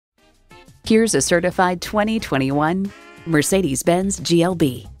Here's a certified 2021 Mercedes-Benz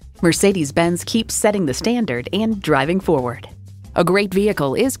GLB. Mercedes-Benz keeps setting the standard and driving forward. A great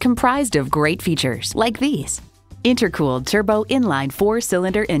vehicle is comprised of great features like these: intercooled turbo inline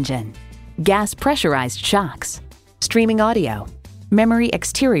 4-cylinder engine, gas pressurized shocks, streaming audio, memory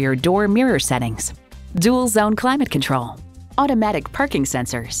exterior door mirror settings, dual zone climate control, automatic parking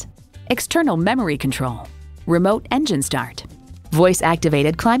sensors, external memory control, remote engine start, voice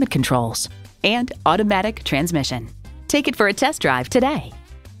activated climate controls, and automatic transmission. Take it for a test drive today.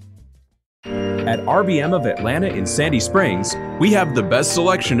 At RBM of Atlanta in Sandy Springs, we have the best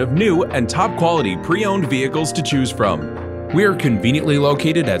selection of new and top quality pre-owned vehicles to choose from. We are conveniently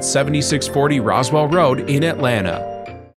located at 7640 Roswell Road in Atlanta.